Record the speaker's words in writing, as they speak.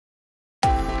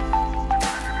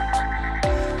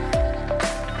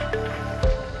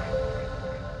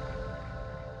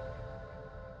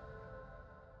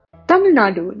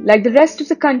Tamil Nadu, like the rest of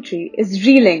the country, is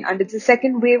reeling under the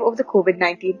second wave of the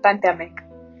COVID-19 pandemic.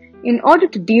 In order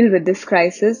to deal with this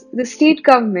crisis, the state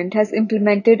government has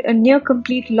implemented a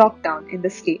near-complete lockdown in the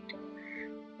state.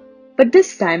 But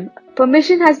this time,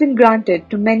 permission has been granted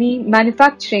to many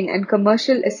manufacturing and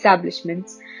commercial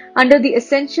establishments under the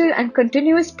essential and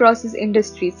continuous process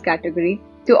industries category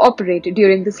to operate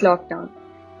during this lockdown.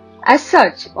 As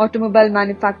such, automobile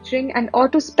manufacturing and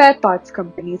auto spare parts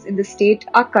companies in the state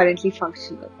are currently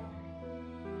functional.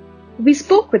 We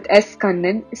spoke with S.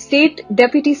 Kannan, State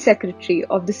Deputy Secretary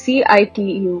of the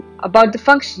CITU, about the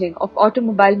functioning of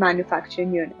automobile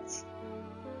manufacturing units.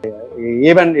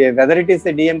 Even whether it is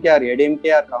a DMK or ADMK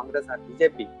or Congress or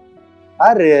BJP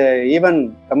or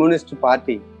even Communist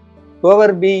Party,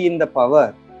 whoever be in the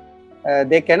power,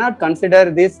 they cannot consider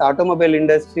this automobile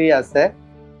industry as a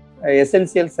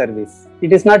essential service.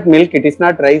 It is not milk, it is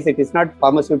not rice, it is not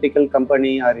pharmaceutical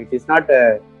company, or it is not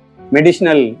a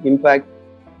medicinal impact.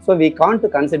 So we can't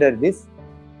consider this.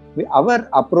 Our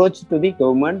approach to the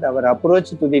government, our approach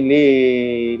to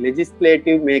the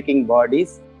legislative making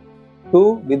bodies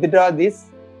to withdraw this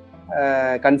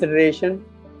consideration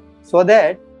so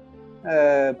that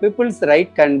people's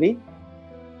right can be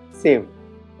saved.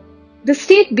 The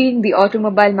state being the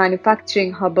automobile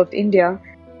manufacturing hub of India,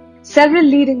 several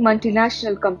leading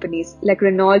multinational companies like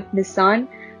Renault Nissan,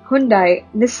 Hyundai,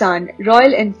 Nissan,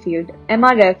 Royal Enfield,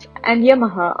 MRF and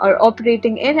Yamaha are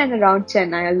operating in and around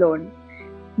Chennai alone.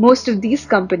 Most of these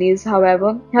companies,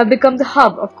 however, have become the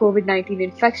hub of COVID-19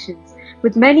 infections,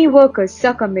 with many workers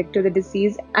succumbing to the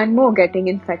disease and more getting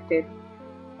infected.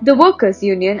 The workers'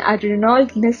 union at Renault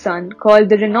Nissan, called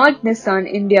the Renault Nissan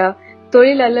India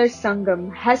Thorilalar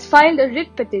Sangam, has filed a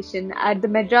writ petition at the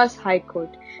Madras High Court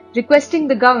requesting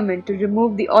the government to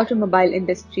remove the automobile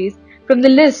industries from the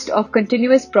list of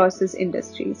continuous process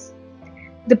industries.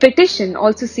 The petition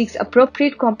also seeks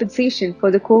appropriate compensation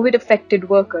for the COVID-affected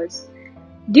workers.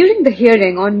 During the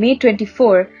hearing on May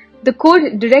 24, the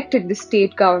court directed the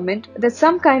state government that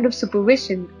some kind of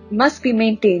supervision must be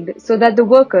maintained so that the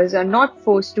workers are not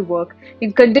forced to work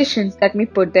in conditions that may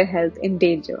put their health in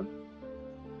danger.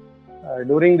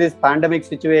 During this pandemic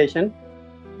situation,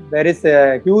 there is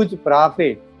a huge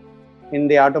profit in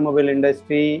the automobile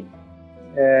industry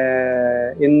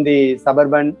in the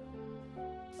suburban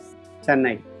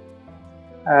Chennai.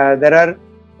 There are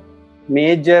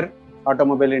major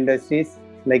automobile industries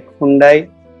like Hyundai,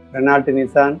 Renault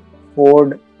Nissan,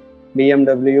 Ford,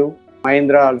 BMW,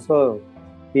 Mahindra also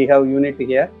we have unit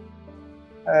here.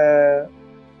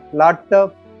 Lot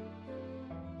of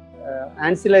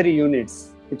ancillary units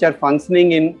which are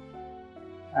functioning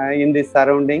in this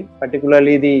surrounding,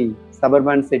 particularly the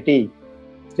suburban city,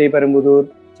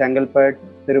 Sriperumbudur, Chengalpet,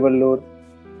 Tiruvallur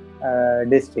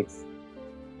districts.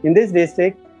 In this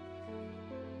district,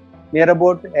 near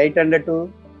about 800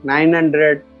 to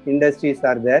 900 industries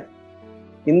are there.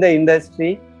 In the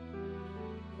industry,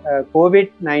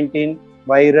 COVID-19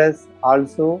 virus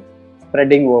also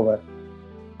spreading over.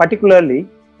 Particularly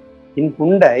in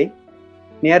Hyundai,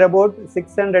 near about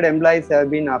 600 employees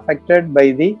have been affected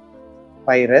by the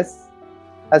virus,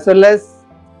 as well as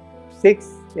 6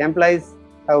 employees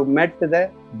have met the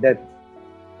death.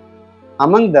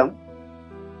 Among them,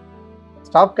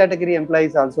 staff category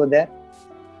employees also there,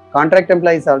 contract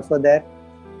employees also there,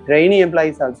 trainee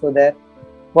employees also there,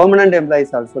 permanent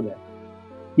employees also there.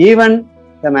 Even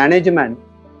the management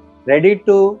ready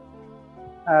to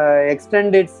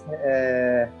extend its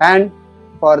hand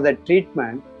for the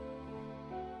treatment.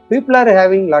 People are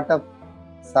having lot of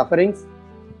sufferings.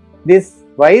 This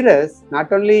virus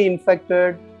not only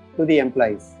infected to the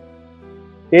employees,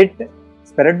 it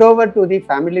spread over to the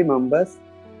family members,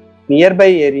 nearby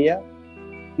area.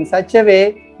 In such a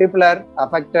way, people are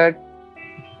affected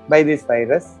by this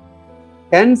virus.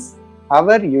 Hence,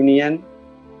 our union,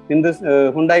 in this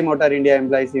Hyundai Motor India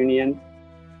Employees Union,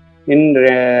 in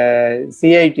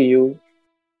CITU,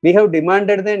 we have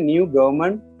demanded the new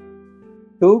government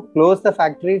to close the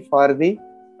factory for the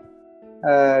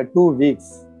 2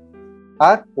 weeks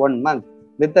or 1 month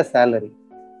with the salary,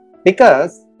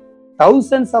 because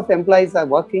thousands of employees are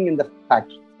working in the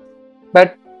factory.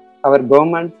 But our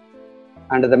government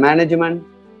and the management,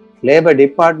 labor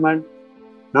department,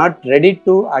 not ready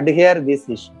to adhere this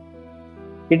issue.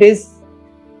 It is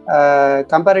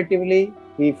comparatively,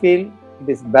 we feel it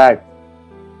is bad.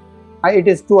 It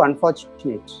is too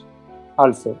unfortunate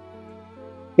also.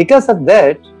 Because of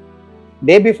that,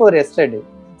 day before yesterday,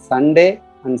 Sunday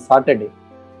and Saturday,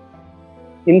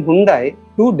 in Hyundai,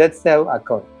 2 deaths have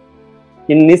occurred.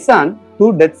 In Nissan,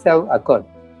 2 deaths have occurred.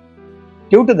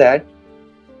 Due to that,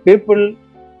 people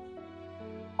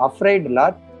afraid a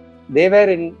lot. They were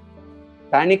in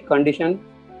panic condition,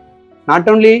 not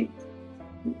only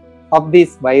of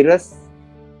this virus,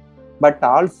 but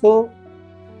also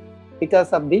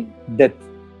because of the death.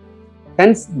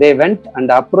 Hence, they went and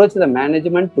approached the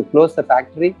management to close the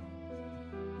factory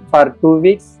for 2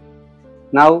 weeks.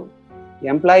 Now,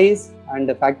 employees and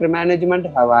the factory management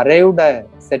have arrived at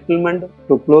a settlement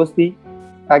to close the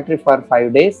factory for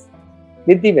 5 days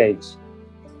with the wage.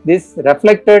 This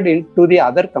reflected into the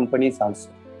other companies also.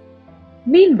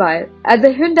 Meanwhile, at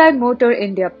the Hyundai Motor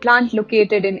India plant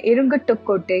located in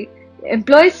Irungattukkote,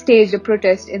 employees staged a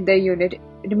protest in their unit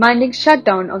demanding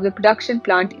shutdown of the production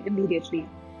plant immediately.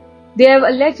 They have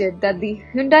alleged that the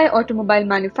Hyundai automobile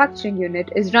manufacturing unit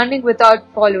is running without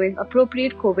following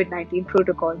appropriate COVID-19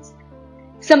 protocols.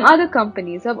 Some other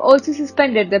companies have also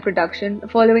suspended their production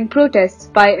following protests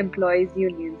by employees'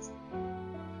 unions.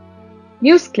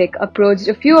 NewsClick approached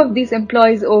a few of these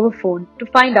employees over phone to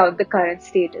find out the current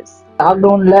status.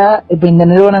 லாக்டவுன்ல இப்ப இந்த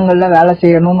நிறுவனங்கள்ல வேலை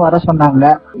செய்யணும்னு வர சொன்னாங்க,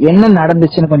 என்ன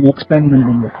நடந்துச்சுன்னு கொஞ்சம் எக்ஸ்பிளைன்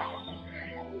பண்ணுங்க.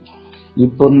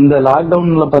 இப்போ இந்த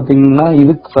லாக்டவுன்ல பாத்தீங்கன்னா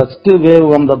இதுக்கு ஃபர்ஸ்ட் வேவ்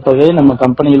வந்தப்பவே நம்ம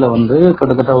கம்பெனியில வந்து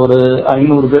கிட்டத்தட்ட ஒரு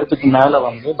 500 பேருக்கு மேல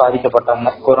வந்து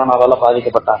பாதிக்கப்பட்டாங்க, கொரோனாவால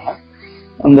பாதிக்கப்பட்டாங்க.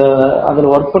 அந்த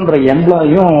அதுல ஒர்க் பண்ற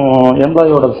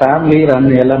எம்ப்ளாயோட ஃபேமிலி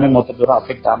எல்லாமே மொத்த பேரும்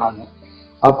அஃபெக்ட் ஆனாங்க.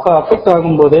 அப்ப அஃபெக்ட்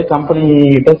ஆகும்போதே கம்பெனி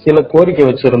கிட்ட சில கோரிக்கை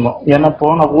வச்சிருந்தோம். ஏன்னா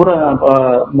போன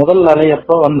முதல்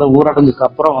அலையப்போ வந்த ஊரடங்குக்கு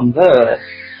அப்புறம் வந்து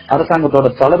அரசாங்கத்தோட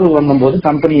தளர்வு வந்தபோது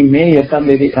கம்பெனி மே 8ஆம்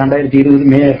தேதி 2020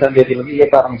 மே 8ஆம் தேதி வந்து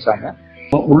இயக்க ஆரம்பிச்சாங்க.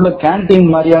 உள்ள கேன்டீன்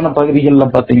மாதிரியான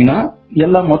பகுதிகளில் பாத்தீங்கன்னா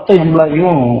எல்லா மொத்த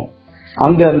எம்ப்ளாயும்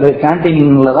அங்க அந்த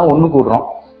கேன்டீன்ல தான் ஒண்ணு கூடுறோம்.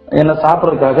 ஏன்னா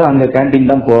சாப்பிடறதுக்காக அங்க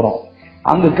கேன்டீன் தான் போறோம்.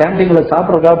 அங்க கேன்டீன்ல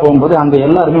சாப்பிடறதுக்காக போகும்போது அங்க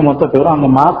எல்லாருமே மொத்த பேரும் அங்க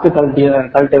மாஸ்க்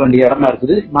கழட்ட வேண்டிய இடமா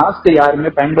இருக்குது. மாஸ்க் யாருமே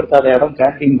பயன்படுத்தாத இடம்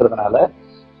கேன்டீன்றதுனால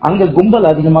அங்க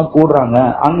கும்பல் அதிகமா கூடுறாங்க.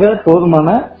 அங்க போதுமான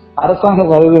அரசாங்க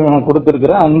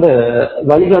கொடுத்திருக்கிற அந்த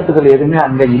வழிகாட்டுதல் எதுவுமே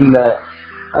அங்க இல்லை.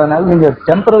 அதனால நீங்க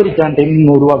டெம்பரரி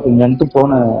கேன்டீன் உருவாக்குங்கன்ட்டு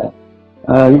போன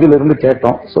இதுல இருந்து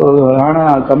கேட்டோம். ஸோ ஆனா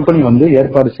கம்பெனி வந்து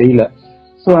ஏற்பாடு செய்யல.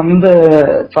 ஸோ அந்த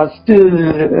ஃபர்ஸ்ட்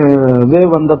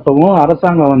வேவ் வந்தப்பவும்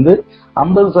அரசாங்கம் வந்து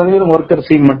 50%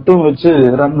 ஒர்க்கர்ஸை மட்டும் வச்சு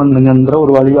ரன் பண்ணுங்கிற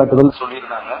ஒரு வழிகாட்டுதல்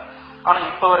சொல்லியிருந்தாங்க. ஆனா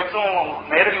இப்ப வரைக்கும்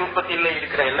நேரடி உற்பத்தியில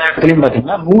இருக்கிற எல்லா இடத்துலயும்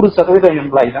பாத்தீங்கன்னா 100%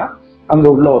 எம்ப்ளாயி தான் அங்க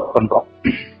உள்ள ஒர்க் பண்றோம்.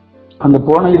 அந்த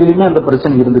போன இதுலயுமே அந்த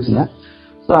பிரச்சனை இருந்துச்சுங்க.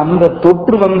 ஸோ அந்த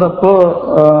தொற்று வந்தப்போ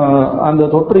அந்த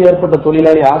தொற்று ஏற்பட்ட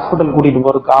தொழிலாளி ஹாஸ்பிட்டல் கூட்டிட்டு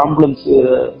போறதுக்கு ஆம்புலன்ஸ்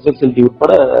ஃபெசிலிட்டி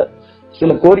உட்பட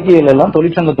சில கோரிக்கைகள் எல்லாம்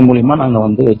தொழிற்சங்கத்து மூலியமா நாங்க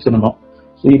வந்து வச்சிருந்தோம்.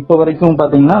 இப்ப வரைக்கும்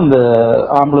பாத்தீங்கன்னா அந்த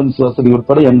ஆம்புலன்ஸ் வசதி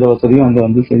உட்பட எந்த வசதியும் அங்க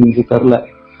வந்து செஞ்சு தரல.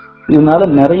 இதனால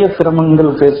நிறைய சிரமங்கள்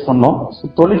ஃபேஸ் பண்ணோம்.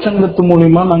 தொழிற்சங்கத்து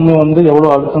மூலியமா நாங்க வந்து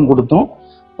எவ்வளவு அழுத்தம் கொடுத்தோம்.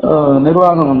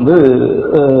 நிர்வாகம் வந்து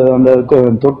அந்த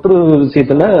தொற்று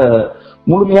விஷயத்துல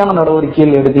முழுமையான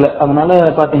நடவடிக்கைகள் எடுக்கல. அதனால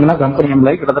பாத்தீங்கன்னா கம்பெனி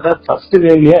எம்ப்ளாயி கிட்டத்தட்ட ஃபர்ஸ்ட்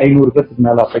வேவ்லயே 500 பேருக்கு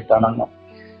மேல அஃபெக்ட் ஆனாங்க.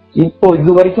 இப்போ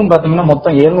இது வரைக்கும் பாத்தீங்கன்னா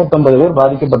மொத்தம் 750 பேர்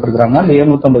பாதிக்கப்பட்டிருக்காங்க. அந்த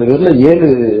 750 பேர்ல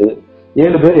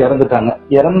 7 பேர் இறந்துட்டாங்க.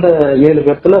 இறந்த 7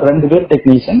 பேர்த்துல 2 பேர்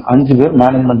டெக்னீஷியன், 5 பேர்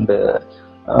மேனேஜ்மெண்ட்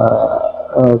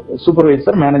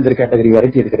சூப்பர்வைசர், மேனேஜர் கேட்டகரி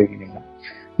வரைக்கும் இருக்கிறீங்க.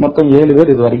 மொத்தம் 7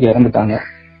 பேர் இது வரைக்கும் இறந்துட்டாங்க.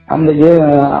 அந்த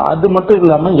அது மட்டும்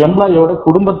இல்லாம எம்ப்ளாயோட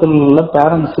குடும்பத்தில் உள்ள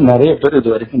பேரண்ட்ஸ் நிறைய பேர் இது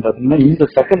வரைக்கும் பாத்தீங்கன்னா இந்த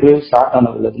செகண்ட் வேவ் ஸ்டார்ட்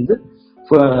ஆனதுல இருந்து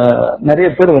நிறைய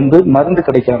பேர் வந்து மருந்து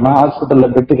கிடைக்காம, ஹாஸ்பிட்டல்ல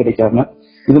பெட்டு கிடைக்காம,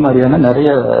 இது மாதிரியான நிறைய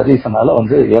ரீசனால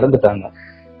வந்து இறந்துட்டாங்க.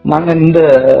 நாங்க இந்த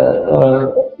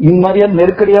மாதிரியான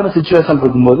நெருக்கடியான சுச்சுவேஷன்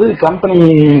இருக்கும்போது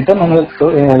கம்பெனிகிட்ட நாங்க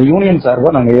யூனியன் சார்பா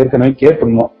நாங்க ஏற்கனவே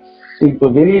கேட்டிருந்தோம். இப்ப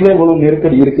வெளியில இவ்வளவு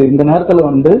நெருக்கடி இருக்கு, இந்த நேரத்துல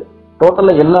வந்து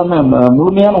டோட்டலா எல்லாமே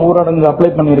முழுமையான ஊரடங்கு அப்ளை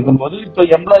பண்ணி இருக்கும் போது இப்ப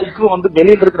எம்ப்ளாய்க்கும் வந்து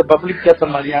வெளியில இருக்கிற பப்ளிக் ஏற்ற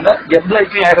மாதிரியான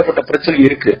எம்ப்ளாய்க்கும் ஏகப்பட்ட பிரச்சனை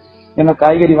இருக்கு. ஏன்னா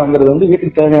காய்கறி வாங்குறது வந்து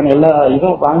வீட்டுக்கு தேவையான எல்லா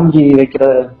இதுவும் வாங்கி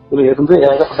வைக்கிறதுல இருந்து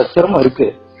ஏகப்பட்ட சிரமம் இருக்கு.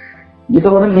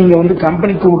 இதோட நீங்க வந்து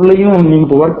கம்பெனிக்கு உள்ளேயும்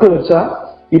நீங்க ஒர்க் வச்சா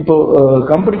இப்போ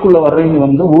கம்பெனிக்குள்ள வர்றவங்க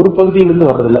வந்து ஒரு பகுதியிலிருந்து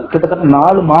வர்றதில்ல, கிட்டத்தட்ட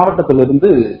 4 மாவட்டத்துல இருந்து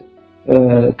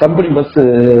கம்பெனி பஸ்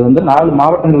வந்து 4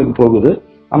 மாவட்டங்களுக்கு போகுது.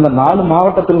 அந்த 4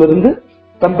 மாவட்டத்துல இருந்து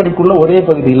கம்பெனிக்குள்ள ஒரே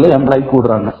பகுதியில் எம்ப்ளாயி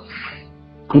கூடுறாங்க.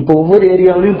 இப்போ ஒவ்வொரு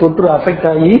ஏரியாவிலையும் தொற்று அஃபெக்ட்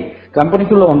ஆகி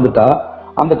கம்பெனிக்குள்ள வந்துட்டா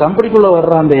அந்த கம்பெனிக்குள்ள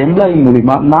வர்ற அந்த எம்ப்ளாயி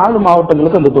மூலியமா 4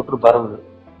 மாவட்டங்களுக்கு அந்த தொற்று பரவுது.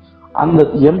 அந்த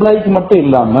எம்ப்ளாய்க்கு மட்டும்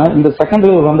இல்லாம இந்த செகண்ட்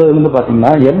வேவ் வந்ததுல இருந்து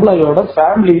பாத்தீங்கன்னா எம்ப்ளாயோட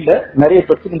ஃபேமிலியில நிறைய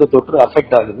பேருக்கு இந்த தொற்று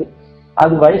அஃபெக்ட் ஆகுது.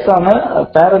 அது வயசான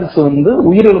பேரண்ட்ஸ் வந்து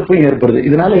உயிரிழப்பும் ஏற்படுது.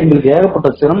 இதனால எங்களுக்கு ஏகப்பட்ட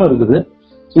சிரமம் இருக்குது.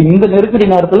 இந்த நெருக்கடி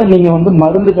நேரத்துல நீங்க வந்து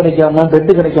மருந்து கிடைக்காம,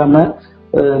 பெட்டு கிடைக்காம,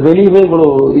 வெளியவே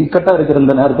இவ்வளவு இக்கட்டா இருக்கிற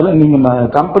இந்த நேரத்துல நீங்க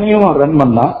கம்பெனியும் ரன்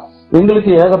பண்ணா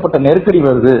எங்களுக்கு ஏகப்பட்ட நெருக்கடி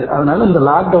வருது. அதனால இந்த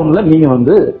லாக்டவுன்ல நீங்க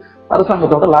வந்து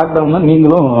அரசாங்கத்தோட லாக்டவுன்ல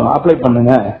நீங்களும் அப்ளை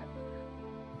பண்ணுங்க.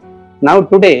 Now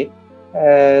today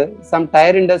some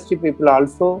tire industry people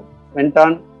also went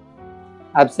on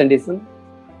absenteeism.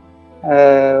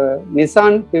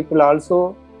 Nissan people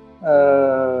also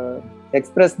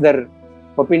express their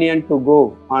opinion to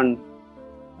go on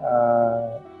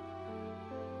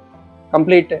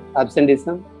complete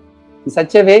absenteeism. In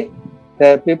such a way,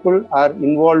 the people are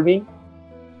involving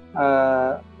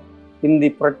in the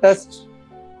protest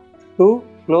to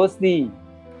close the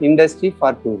industry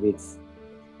for 2 weeks.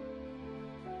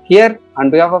 Here, on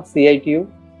behalf of CITU,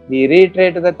 we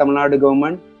reiterate to the Tamil Nadu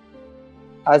government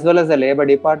as well as the Labour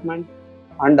Department,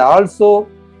 and also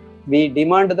we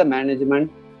demand the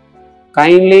management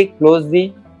kindly close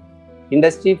the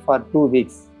industry for 2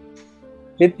 weeks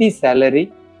with the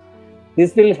salary.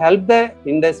 This will help the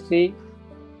industry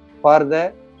for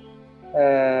the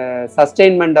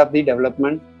sustainment of the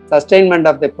development, sustainment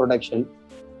of the production.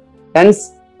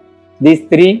 Hence, these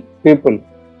three people,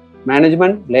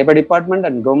 management, Labour Department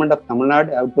and Government of Tamil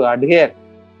Nadu, have to adhere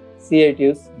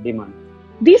CITU's demand.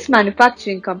 These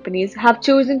manufacturing companies have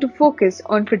chosen to focus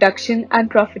on production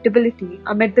and profitability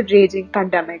amid the raging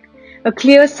pandemic, a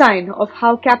clear sign of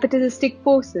how capitalistic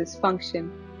forces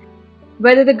function.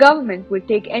 Whether the government will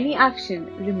take any action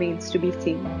remains to be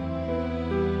seen.